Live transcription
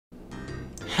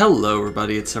Hello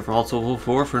everybody, it's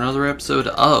Sephiroth1204 for another episode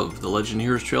of The Legend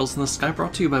Heroes Trails in the Sky,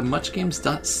 brought to you by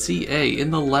MuchGames.ca.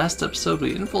 In the last episode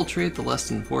we infiltrated the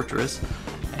Lesson Fortress,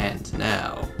 and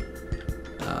now...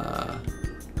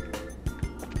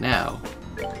 No.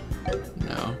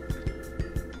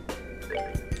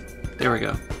 There we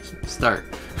go. Start.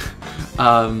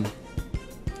 We're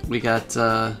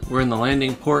in the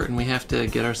landing port and we have to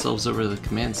get ourselves over to the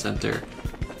command center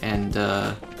and,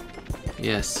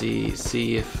 yeah, see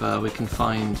if we can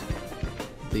find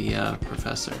the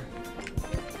professor.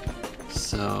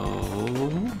 So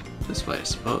this way, I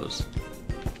suppose.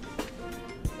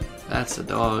 That's a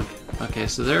dog. Okay,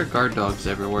 so there are guard dogs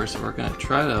everywhere, so we're gonna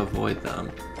try to avoid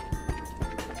them.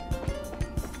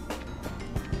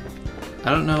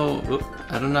 I don't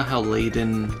know how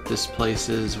laden this place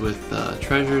is with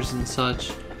treasures and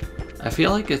such. I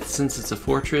feel like since it's a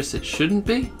fortress, it shouldn't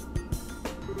be.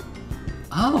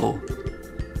 Oh,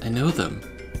 I know them.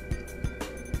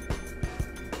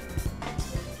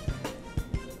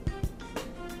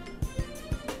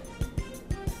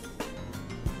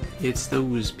 It's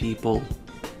those people.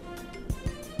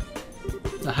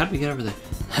 Now, how do we get over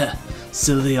there?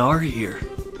 So they are here.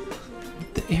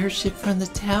 The airship from the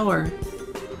tower.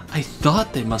 I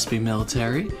thought they must be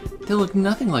military. They look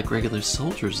nothing like regular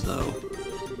soldiers, though.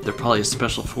 They're probably a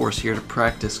special force here to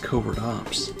practice covert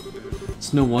ops.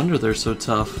 It's no wonder they're so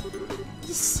tough.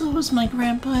 So is my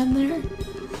grandpa in there?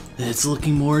 It's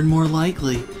looking more and more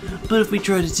likely. But if we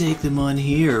try to take them on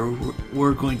here,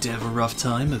 we're going to have a rough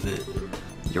time of it.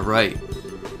 You're right.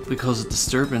 If we cause a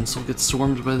disturbance, we'll get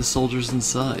swarmed by the soldiers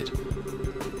inside.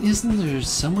 Isn't there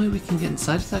some way we can get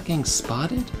inside without getting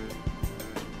spotted?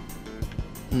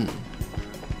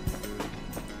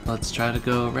 Let's try to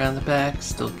go around the back.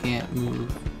 Still can't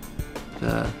move.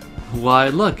 Why,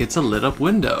 look, it's a lit up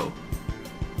window.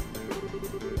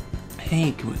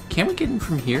 Hey, can we get in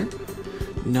from here?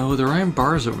 No, there are iron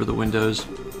bars over the windows.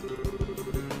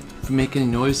 If we make any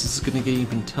noise, this is gonna get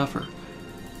even tougher.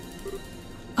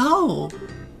 Oh!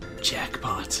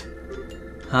 Jackpot.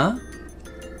 Huh?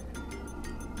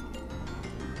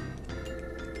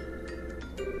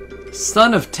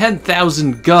 Son of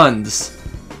 10,000 guns!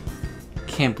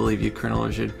 Can't believe you, Colonel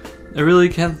Richard. I really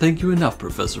can't thank you enough,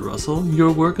 Professor Russell.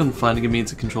 Your work on finding a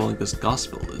means of controlling this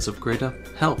gospel is of great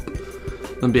help.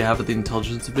 On behalf of the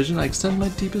Intelligence Division, I extend my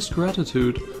deepest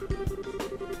gratitude.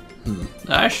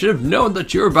 I should have known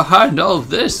that you were behind all of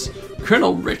this.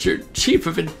 Colonel Richard, Chief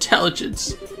of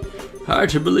Intelligence. Hard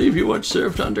to believe you once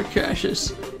served under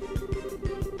Cassius.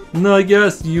 No, I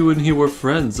guess you and he were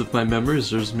friends, if my memory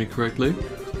serves me correctly.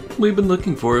 We've been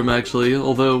looking for him, actually,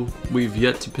 although we've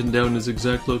yet to pin down his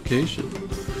exact location.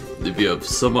 If you have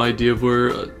some idea of where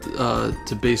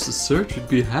to base the search, we'd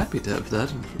be happy to have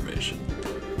that information.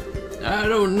 I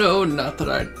don't know, not that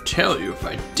I'd tell you if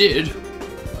I did.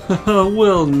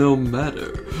 Well, no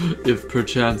matter. If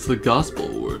perchance the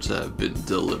gospel were to have been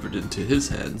delivered into his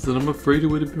hands, then I'm afraid it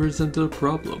would have presented a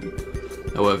problem.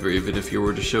 However, even if you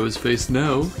were to show his face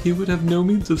now, he would have no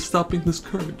means of stopping this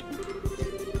current.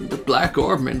 The Black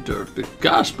Ornament, or the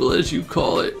gospel as you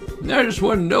call it, I just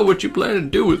want to know what you plan to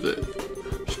do with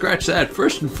it. Scratch that.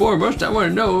 First and foremost, I want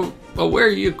to know where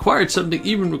you acquired something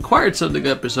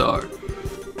that bizarre.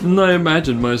 And I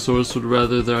imagine my source would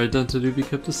rather their identity be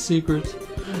kept a secret.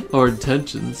 Our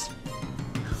intentions,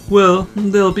 well,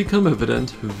 they'll become evident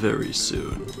very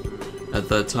soon. At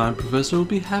that time, Professor will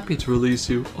be happy to release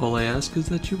you. All I ask is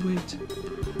that you wait.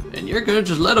 And you're gonna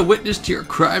just let a witness to your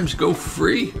crimes go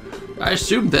free? I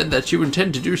assume then that you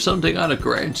intend to do something on a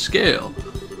grand scale.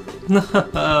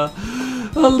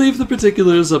 I'll leave the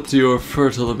particulars up to your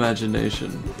fertile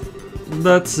imagination.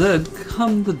 That said,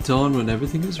 come the dawn when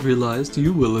everything is realized,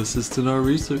 you will assist in our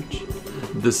research.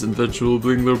 This invention will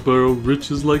bring the borough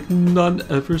riches like none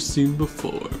ever seen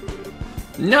before.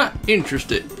 Not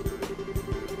interested.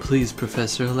 Please,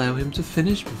 Professor, allow him to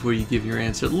finish before you give your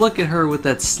answer. Look at her with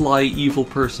that sly, evil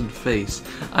person face.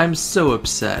 I'm so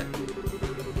upset.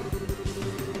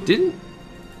 Didn't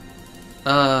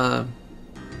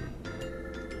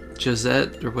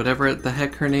Josette, or whatever the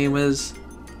heck her name is?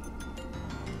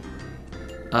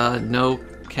 No,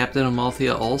 Captain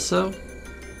Amalthea also?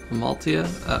 Amalthea?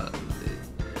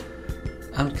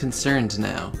 I'm concerned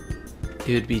now.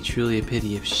 It would be truly a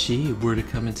pity if she were to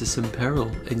come into some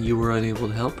peril and you were unable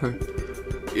to help her.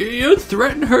 You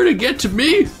threaten her to get to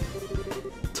me?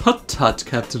 Tut tut,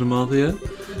 Captain Amalthea.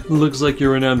 Looks like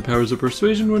your renowned powers of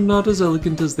persuasion were not as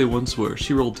elegant as they once were.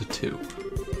 She rolled a 2.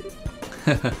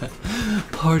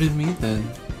 Pardon me, then.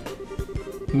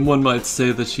 One might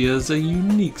say that she has a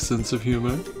unique sense of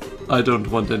humor. I don't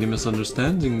want any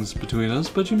misunderstandings between us,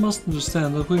 but you must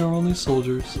understand that we are only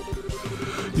soldiers.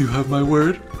 You have my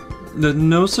word that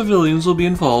no civilians will be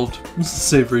involved,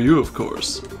 save for you, of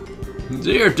course. So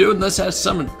you're doing this as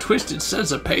some twisted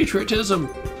sense of patriotism?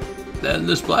 Then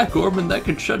this black orb that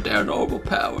can shut down normal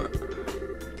power.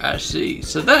 I see.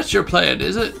 So that's your plan,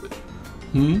 is it?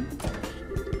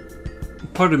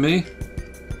 Pardon me?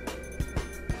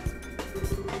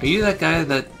 Are you that guy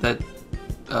that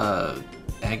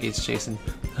Agate's chasing?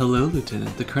 Hello,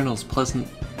 Lieutenant. The Colonel's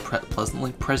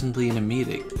pleasantly presently in a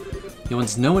meeting. He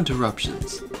wants no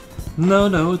interruptions.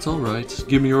 No, it's alright.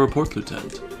 Give me your report,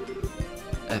 Lieutenant.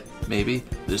 Maybe.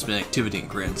 There's been activity in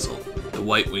Gransel. The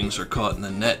White Wings are caught in the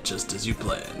net just as you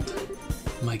planned.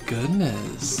 My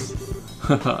goodness.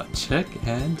 Haha, check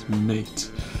and mate.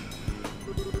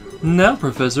 Now,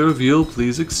 Professor, if you'll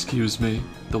please excuse me.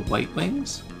 The White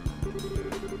Wings?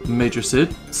 Major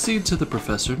Sid, cede to the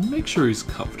Professor and make sure he's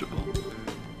comfortable.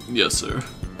 Yes, sir.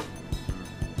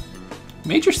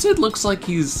 Major Sid looks like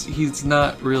he's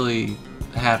not really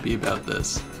happy about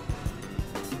this.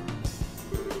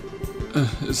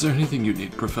 Is there anything you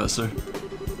need, Professor?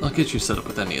 I'll get you set up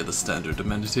with any of the standard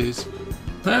amenities.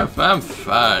 I'm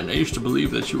fine. I used to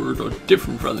believe that you were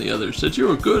different from the others, that you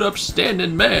were a good,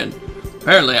 upstanding man.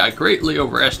 Apparently, I greatly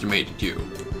overestimated you.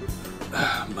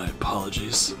 My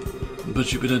apologies.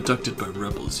 But you've been abducted by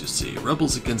rebels, you see.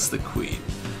 Rebels against the Queen.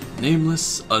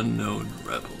 Nameless, unknown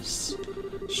rebels.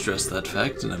 Stress that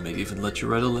fact, and I may even let you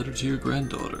write a letter to your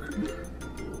granddaughter.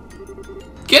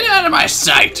 Get out of my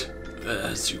sight!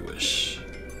 As you wish.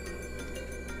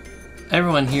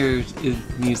 Everyone here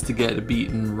needs to get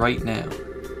beaten right now.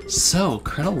 So,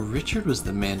 Colonel Richard was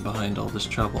the man behind all this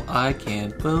trouble. I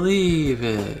can't believe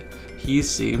it. He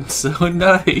seemed so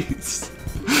nice.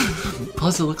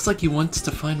 Plus, it looks like he wants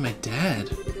to find my dad.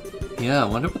 Yeah, I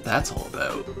wonder what that's all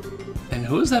about. And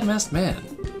who is that masked man?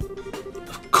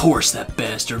 Of course that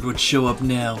bastard would show up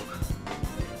now.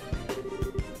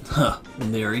 Huh,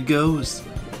 and there he goes.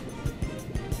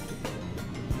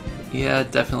 Yeah,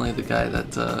 definitely the guy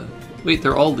that, Wait,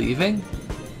 they're all leaving?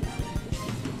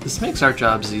 This makes our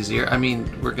jobs easier. I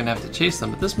mean, we're gonna have to chase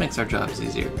them, but this makes our jobs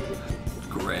easier.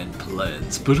 Grand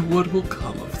plans, but what will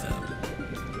come of them?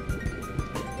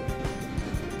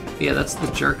 Yeah, that's the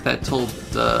jerk that told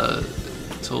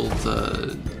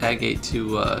Agate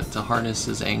to harness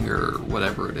his anger or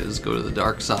whatever it is, go to the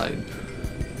dark side.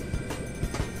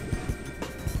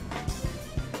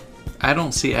 I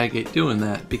don't see Agate doing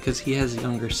that because he has a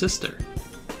younger sister.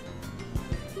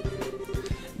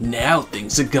 Now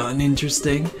things have gotten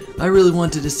interesting. I really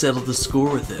wanted to settle the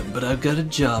score with him, but I've got a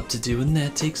job to do and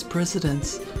that takes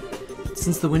precedence.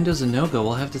 Since the window's a no-go,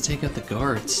 we'll have to take out the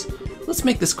guards. Let's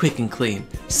make this quick and clean.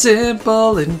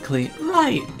 Simple and clean.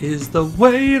 Right is the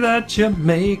way that you're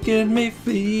making me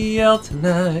feel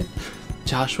tonight.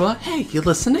 Joshua, hey, you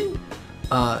listening?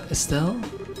 Estelle?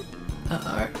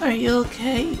 Are you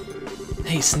okay?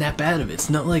 Hey, snap out of it. It's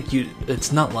not like you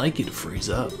to freeze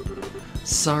up.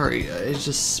 Sorry, I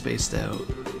just spaced out.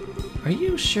 Are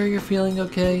you sure you're feeling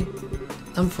okay?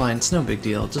 I'm fine, it's no big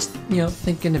deal. Just,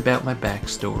 thinking about my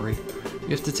backstory. You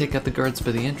have to take out the guards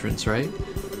by the entrance, right?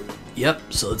 Yep,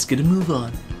 so let's get a move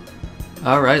on.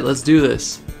 Alright, let's do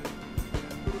this.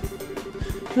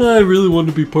 I really want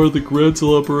to be part of the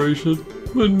Gransel operation,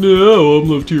 but now I'm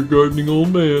left here gardening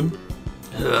old man.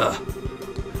 Ugh.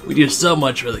 We do so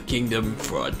much for the kingdom,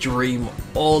 for a dream,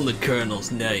 all in the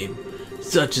Colonel's name.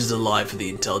 Such is the life of the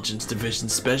Intelligence Division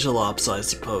Special Ops, I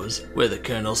suppose. We're the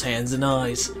Colonel's hands and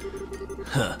eyes.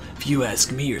 Huh, if you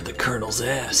ask me, you're the Colonel's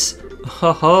ass.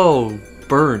 Ho ho,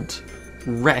 burnt.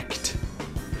 Wrecked.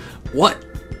 What?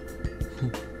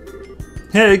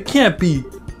 Hey, it can't be.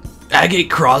 Agate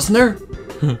Krosner?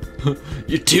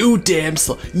 You're too damn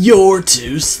slow. You're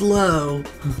too slow.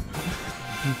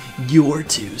 You're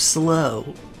too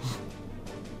slow.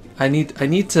 I need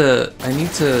to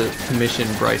commission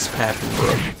Bryce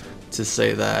Papenbrook to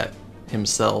say that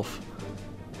himself.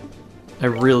 I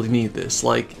really need this.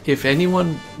 Like, if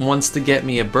anyone wants to get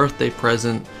me a birthday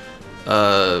present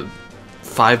 5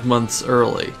 months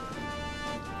early,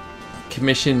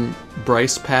 commission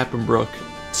Bryce Papenbrook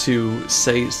to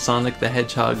say Sonic the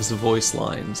Hedgehog's voice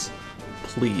lines.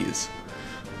 Please.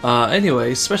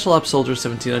 Anyway, Special Ops Soldier,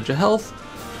 1700 health.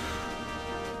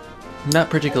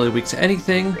 Not particularly weak to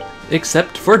anything,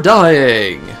 except for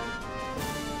dying!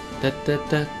 Let's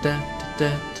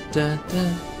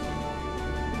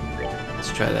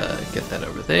try to get that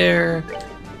over there.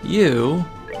 You...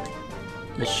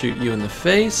 We'll shoot you in the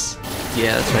face.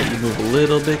 Yeah, that's right, you move a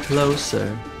little bit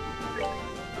closer.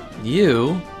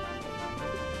 You...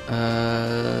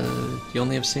 you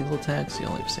only have single attacks? You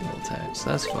only have single attacks,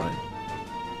 that's fine.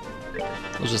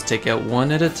 We'll just take out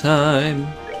one at a time.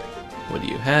 What do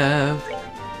you have?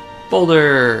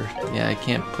 Boulder! Yeah, I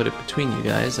can't put it between you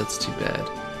guys. That's too bad.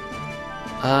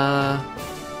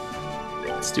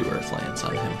 Let's do Earthlands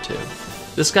on him too.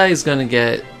 This guy is gonna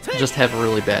just have a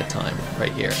really bad time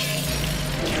right here.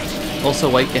 Also,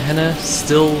 White Gehenna,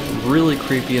 still really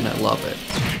creepy and I love it.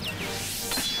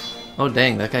 Oh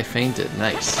dang, that guy fainted.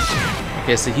 Nice.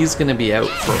 Okay, so he's gonna be out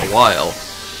for a while.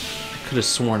 I could have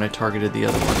sworn I targeted the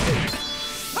other one.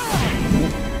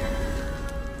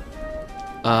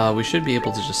 We should be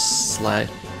able to just slap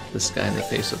this guy in the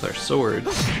face with our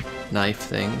swords. Knife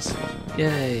things.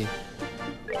 Yay.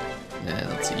 Yeah,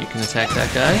 let's see, you can attack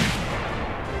that guy.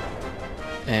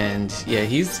 And yeah,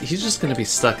 he's just gonna be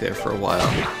stuck there for a while.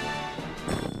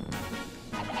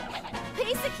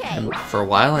 And for a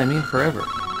while, I mean forever.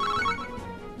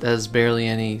 That is barely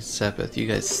any Sephiroth. You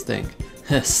guys stink.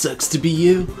 Sucks to be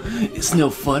you. It's no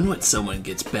fun when someone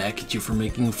gets back at you for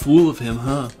making a fool of him,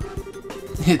 huh?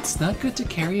 It's not good to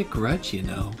carry a grudge, you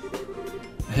know.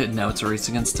 Now it's a race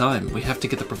against time. We have to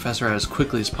get the professor out as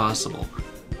quickly as possible.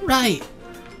 Right.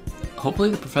 Hopefully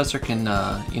the professor can,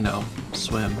 you know,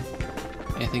 swim.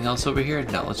 Anything else over here?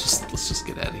 No, let's just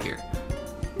get out of here.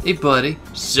 Hey, buddy.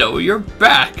 So you're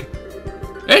back.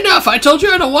 Enough! I told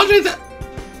you I don't want anything.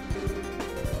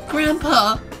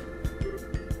 Grandpa.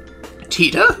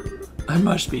 Tita? I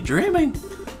must be dreaming.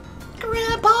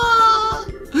 Grandpa!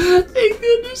 Thank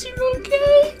goodness you're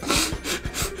okay.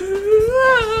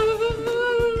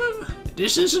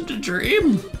 This isn't a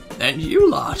dream. And you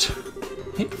lot.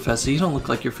 Hey, Professor, you don't look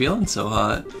like you're feeling so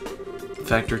hot.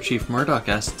 Factor Chief Murdoch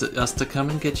asked us to come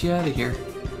and get you out of here.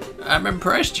 I'm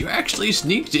impressed you actually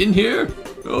sneaked in here.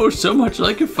 Oh, so much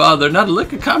like your father. Not a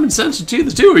lick of common sense between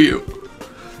the two of you.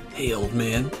 Hey, old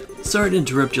man. Sorry to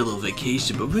interrupt your little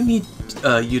vacation, but we need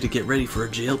you to get ready for a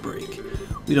jailbreak.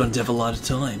 We don't have a lot of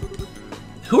time.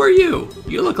 Who are you?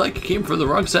 You look like you came from the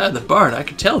wrong side of the barn. I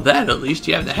can tell that, at least.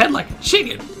 You have the head like a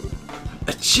chicken.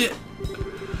 A chick?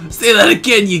 Say that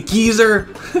again, you geezer!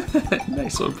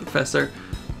 Nice one, Professor.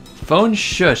 Phone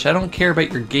shush. I don't care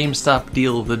about your GameStop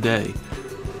deal of the day.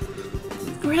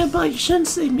 Grandpa, you shouldn't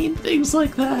say mean things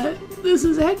like that. This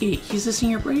is Eggy. He's a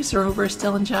senior bracer over at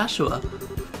Stella and Joshua.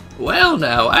 Well,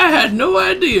 now, I had no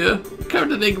idea. Come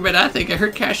to think of it, I think I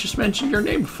heard Cassius mention your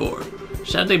name before.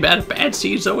 Something about a bad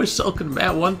seed's always sulking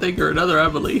about one thing or another, I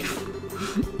believe.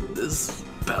 This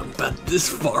about this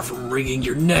far from wringing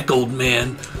your neck, old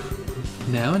man.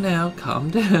 Now, calm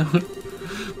down.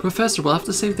 Professor, we'll have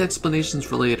to save the explanations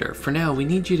for later. For now, we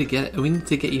need to get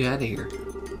you out of here.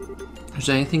 Is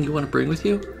there anything you want to bring with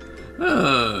you?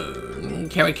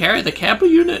 Can we carry the Kappa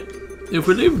unit? If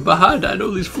we leave it behind, I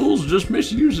know these fools will just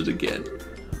misuse it again.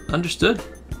 Understood.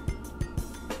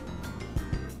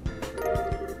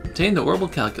 Obtain the orbital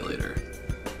calculator.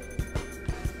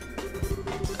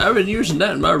 I've been using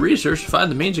that in my research to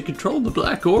find the means of controlling the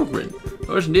Black Orphan.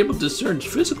 I wasn't able to discern its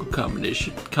physical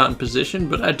composition,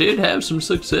 but I did have some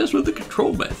success with the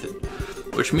control method.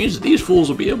 Which means that these fools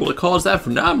will be able to cause that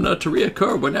phenomena to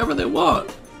reoccur whenever they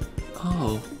want.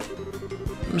 Oh.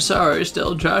 I'm sorry,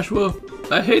 Stella Joshua.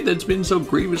 I hate that it's been so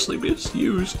grievously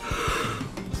misused.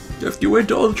 After you went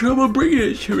to all the trouble of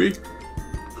bringing it to me.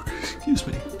 Excuse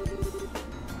me.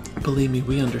 Believe me,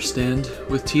 we understand.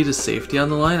 With Tita's safety on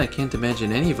the line, I can't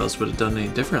imagine any of us would have done any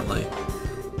differently.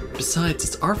 Besides,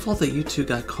 it's our fault that you two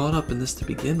got caught up in this to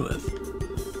begin with.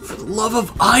 For the love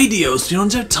of Idios, we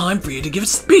don't have time for you to give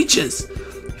speeches.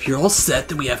 If you're all set,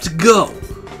 then we have to go.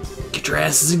 Get your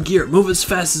asses in gear. Move as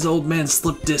fast as old man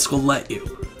Slip Disc will let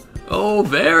you. Oh,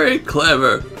 very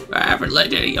clever. I haven't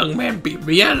let any young man beat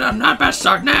me yet, and I'm not about to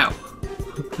start now.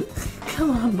 Come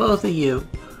on, both of you.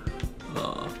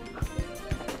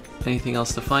 Anything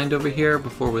else to find over here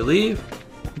before we leave?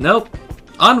 Nope.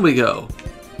 On we go.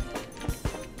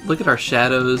 Look at our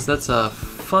shadows. That's a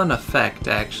fun effect,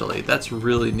 actually. That's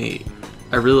really neat.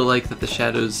 I really like that the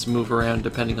shadows move around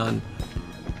depending on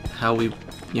how we,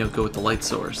 go with the light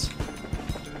source.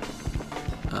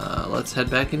 Let's head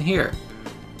back in here.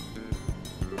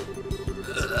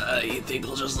 You think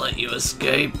we'll just let you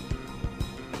escape?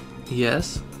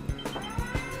 Yes.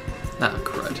 Ah,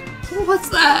 crud. What's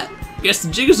that? Guess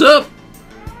the jig is up.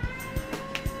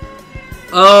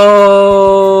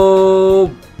 Oh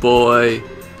boy.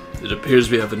 It appears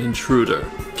we have an intruder.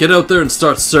 Get out there and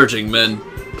start searching, men.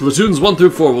 Platoons 1 through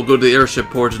 4 will go to the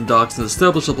airship port and docks and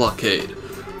establish a blockade.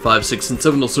 5, 6, and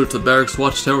 7 will search the barracks,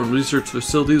 watchtower, and research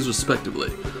facilities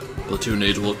respectively. Platoon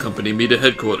 8 will accompany me to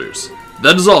headquarters.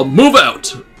 That is all. Move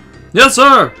out! Yes,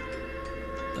 sir!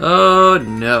 Oh,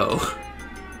 no.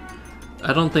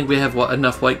 I don't think we have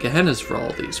enough White Gehennas for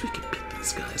all these. We can beat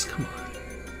these guys. Come on.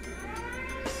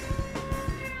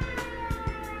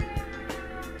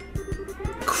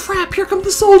 crap, here come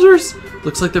the soldiers!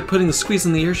 Looks like they're putting the squeeze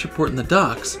in the airship port in the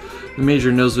docks. The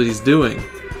Major knows what he's doing.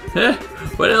 Heh,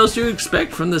 what else do you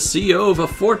expect from the CEO of a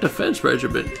fort defense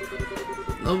regiment?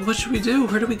 What should we do?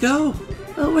 Where do we go?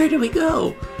 Where do we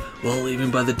go? Well,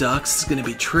 leaving by the docks is gonna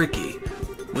be tricky.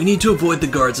 We need to avoid the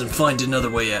guards and find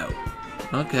another way out.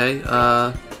 Okay,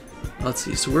 let's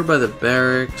see. So we're by the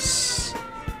barracks,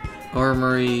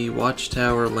 armory,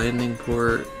 watchtower, landing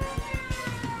port.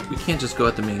 We can't just go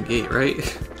at the main gate,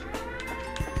 right?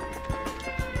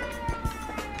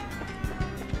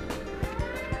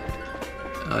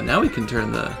 Now we can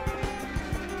turn the...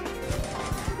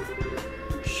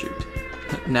 Shoot.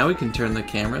 Now we can turn the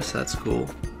camera, so that's cool.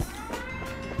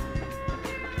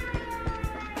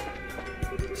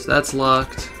 So that's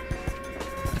locked.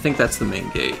 I think that's the main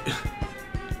gate.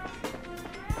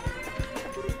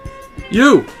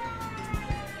 You!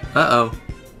 Uh-oh.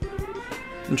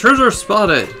 Intruder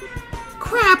spotted!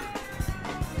 Crap!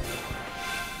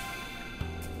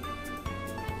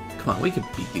 Come on, we can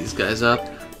beat these guys up.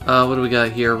 What do we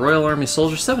got here? Royal Army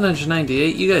Soldier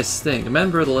 798. You guys stink. A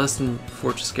member of the Leston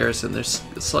Fortress Garrison. They're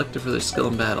selected for their skill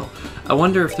in battle. I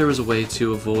wonder if there was a way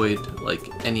to avoid, like,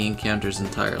 any encounters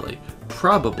entirely.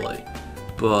 Probably.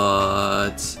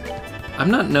 But I'm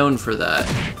not known for that.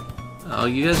 Oh,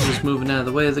 you guys are just moving out of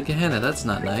the way of the Gehenna. That's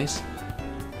not nice.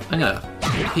 I'm gonna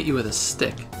hit you with a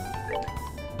stick.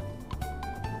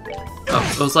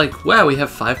 Oh, I was like, wow, we have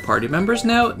 5 party members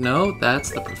now? No, that's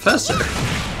the professor.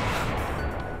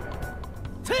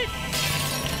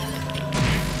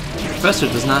 The professor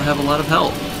does not have a lot of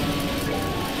health.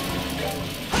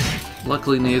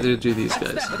 Luckily, neither do these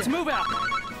guys. Let's move out.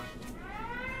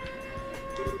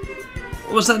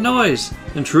 What was that noise?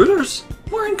 Intruders?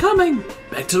 We're incoming!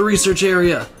 Back to the research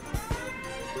area.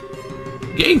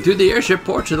 Getting through the airship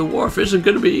port to the wharf isn't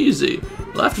going to be easy.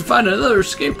 We'll have to find another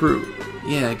escape route.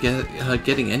 Yeah,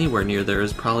 getting anywhere near there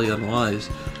is probably unwise.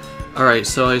 Alright,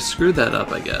 so I screwed that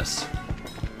up, I guess.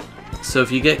 So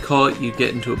if you get caught, you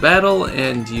get into a battle,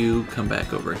 and you come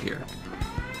back over here.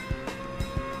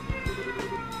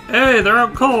 Hey, they're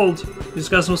out cold! These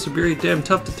guys must be very damn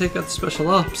tough to take out the special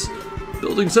ops.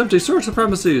 Building's empty, search the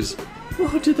premises!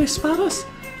 Whoa, did they spot us?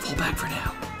 Fall back for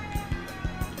now.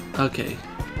 Okay.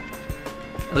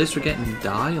 At least we're getting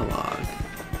dialogue.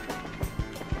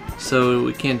 So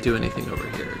we can't do anything over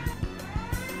here.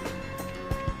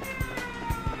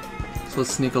 So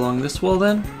let's sneak along this wall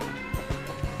then.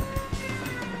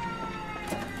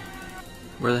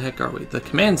 Where the heck are we? The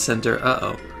command center.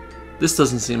 Uh-oh. This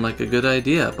doesn't seem like a good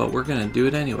idea, but we're gonna do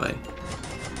it anyway.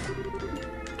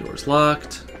 Door's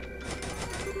locked.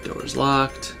 Door's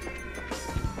locked.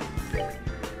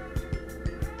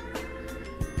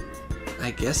 I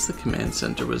guess the command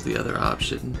center was the other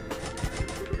option.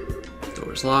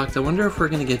 Door's locked. I wonder if we're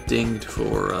gonna get dinged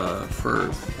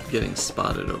for getting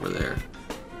spotted over there.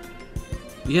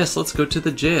 Yes, let's go to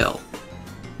the jail.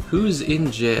 Who's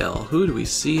in jail? Who do we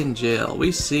see in jail?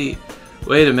 We see...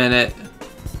 Wait a minute.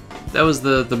 That was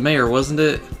the mayor, wasn't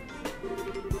it?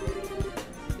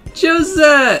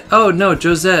 Josette! Oh, no,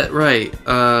 Josette, right.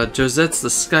 Josette's the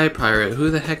sky pirate. Who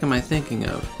the heck am I thinking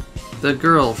of? The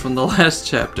girl from the last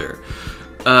chapter.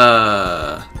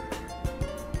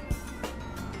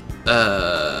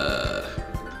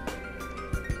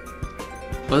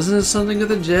 Wasn't it something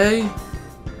with a J?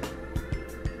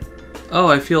 Oh,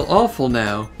 I feel awful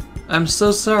now. I'm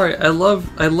so sorry. I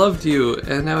loved you,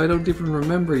 and now I don't even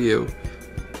remember you.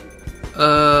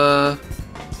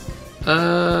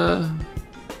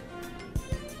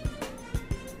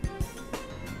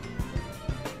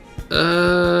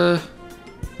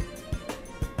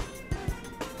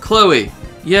 Chloe.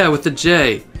 Yeah, with the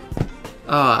J.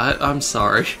 Oh, I'm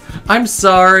sorry. I'm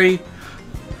sorry.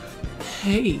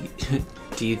 Hey,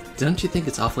 don't you think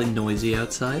it's awfully noisy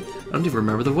outside? I don't even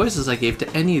remember the voices I gave to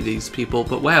any of these people,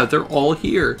 but wow, they're all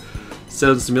here.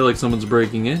 Sounds to me like someone's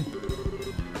breaking in.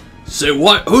 Say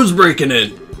what? Who's breaking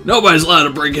in? Nobody's allowed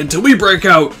to break in till we break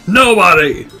out.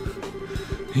 Nobody!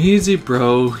 Easy,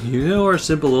 bro. You know our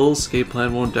simple little escape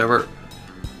plan won't ever...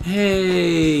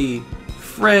 Hey!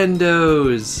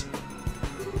 Friendos!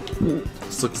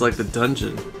 This looks like the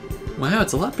dungeon. Wow,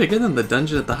 it's a lot bigger than the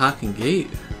dungeon at the Hocking Gate.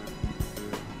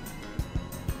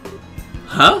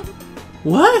 Huh?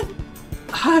 What?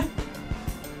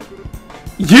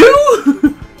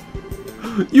 You?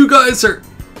 You guys are...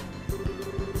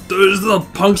 Those are the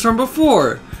punks from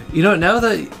before. You know, now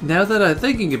that I'm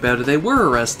thinking about it, they were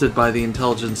arrested by the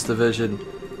intelligence division.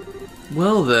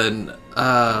 Well then,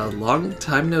 long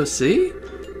time no see?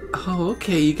 Oh,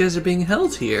 okay, you guys are being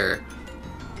held here.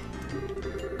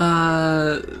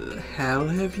 How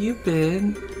have you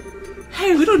been?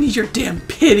 Hey, we don't need your damn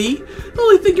pity. The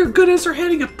only thing you're good at is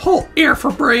handing a pull air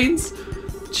for brains.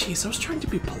 Jeez, I was trying to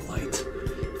be polite.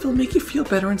 If it'll make you feel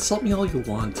better, insult me all you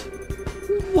want.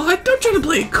 What? Don't try to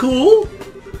play it cool.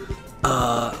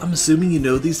 I'm assuming you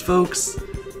know these folks?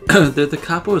 They're the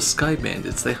Capo Sky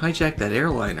Bandits. They hijacked that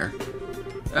airliner.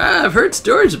 I've heard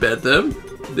stories about them.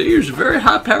 They use a very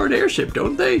high-powered airship,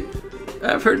 don't they?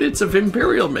 I've heard it's of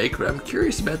Imperial make, but I'm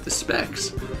curious about the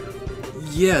specs.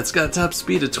 Yeah, it's got a top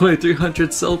speed of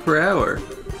 2,300 cell per hour.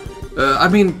 I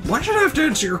mean, why should I have to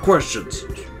answer your questions?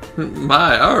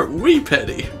 My, aren't we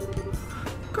petty?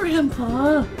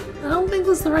 Grandpa, I don't think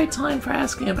this is the right time for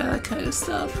asking about that kind of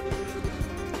stuff.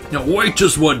 Now wait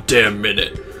just one damn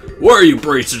minute. Why are you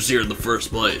bracers here in the first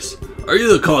place? Are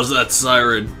you the cause of that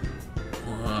siren?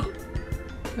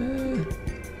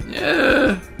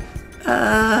 Yeah.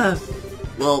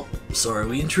 Well, sorry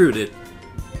we intruded.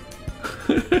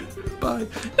 Bye.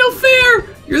 No fair!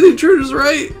 You're the intruders,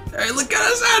 right? Alright, look, get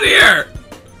us out of here!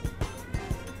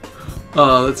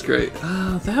 Oh, that's great.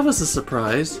 That was a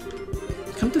surprise.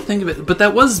 Come to think of it, but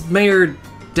that was Mayor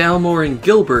Dalmore and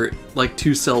Gilbert, like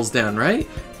 2 cells down, right?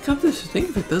 Come to think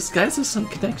of it, those guys have some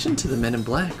connection to the Men in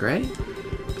Black, right?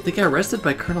 But they got arrested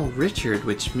by Colonel Richard,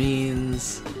 which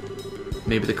means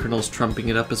maybe the Colonel's trumping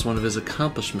it up as one of his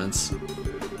accomplishments.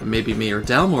 And maybe Mayor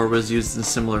Dalmore was used in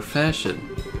similar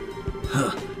fashion.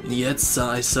 Huh. And yet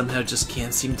I somehow just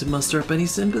can't seem to muster up any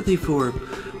sympathy for him.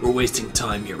 We're wasting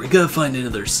time here. We gotta find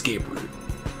another escape route.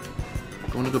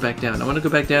 I want to go back down. I want to go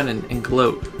back down and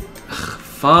gloat. Ugh,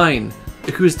 fine.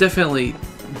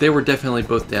 They were definitely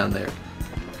both down there.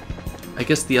 I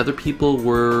guess the other people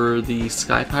were the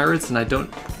Sky Pirates, and I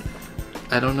don't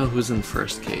know who's in the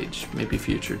first cage. Maybe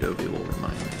future Dobie will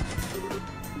remind me.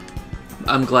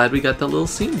 I'm glad we got that little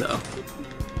scene, though.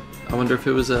 I wonder if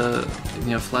it was a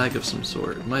flag of some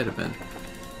sort. It might have been.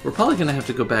 We're probably going to have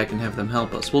to go back and have them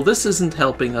help us. Well, this isn't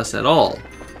helping us at all.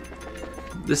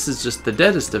 This is just the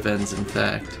deadest of ends, in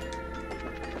fact.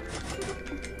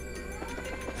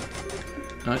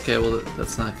 Okay, well,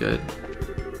 that's not good.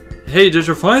 Hey, did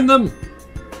you find them?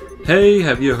 Hey,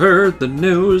 have you heard the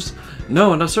news?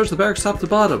 No, and I've searched the barracks top to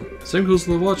bottom. Same goes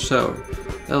to the watchtower.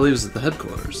 That leaves us at the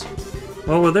headquarters.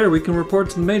 While we're there, we can report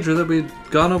to the Major that we'd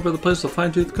gone over the place with a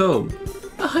fine-tooth comb.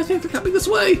 I think they're coming this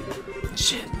way.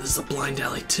 Shit, this is a blind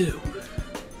alley too.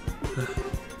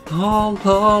 All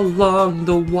along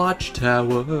the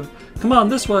watchtower. Come on,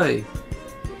 this way.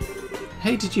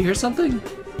 Hey, did you hear something?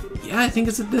 Yeah, I think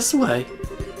it's this way.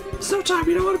 It's no time,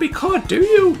 you don't want to be caught, do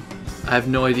you? I have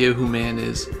no idea who man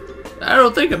is. I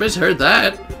don't think I misheard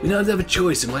that. We don't have a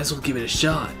choice, we might as well give it a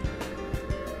shot.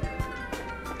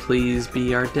 Please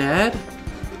be our dad?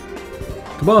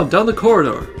 Come on, down the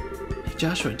corridor. Hey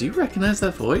Joshua, do you recognize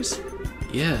that voice?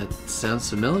 Yeah, it sounds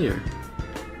familiar.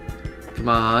 Come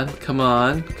on, come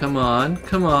on, come on,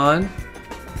 come on.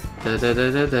 But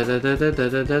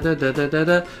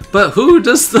who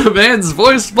does the man's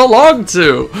voice belong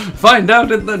to? Find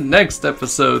out in the next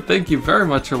episode. Thank you very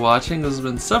much for watching. This has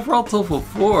been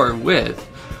Sephiroth1204 with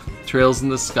Trails in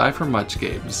the Sky for Much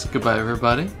Games. Goodbye,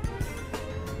 everybody.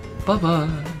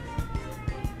 Bye-bye.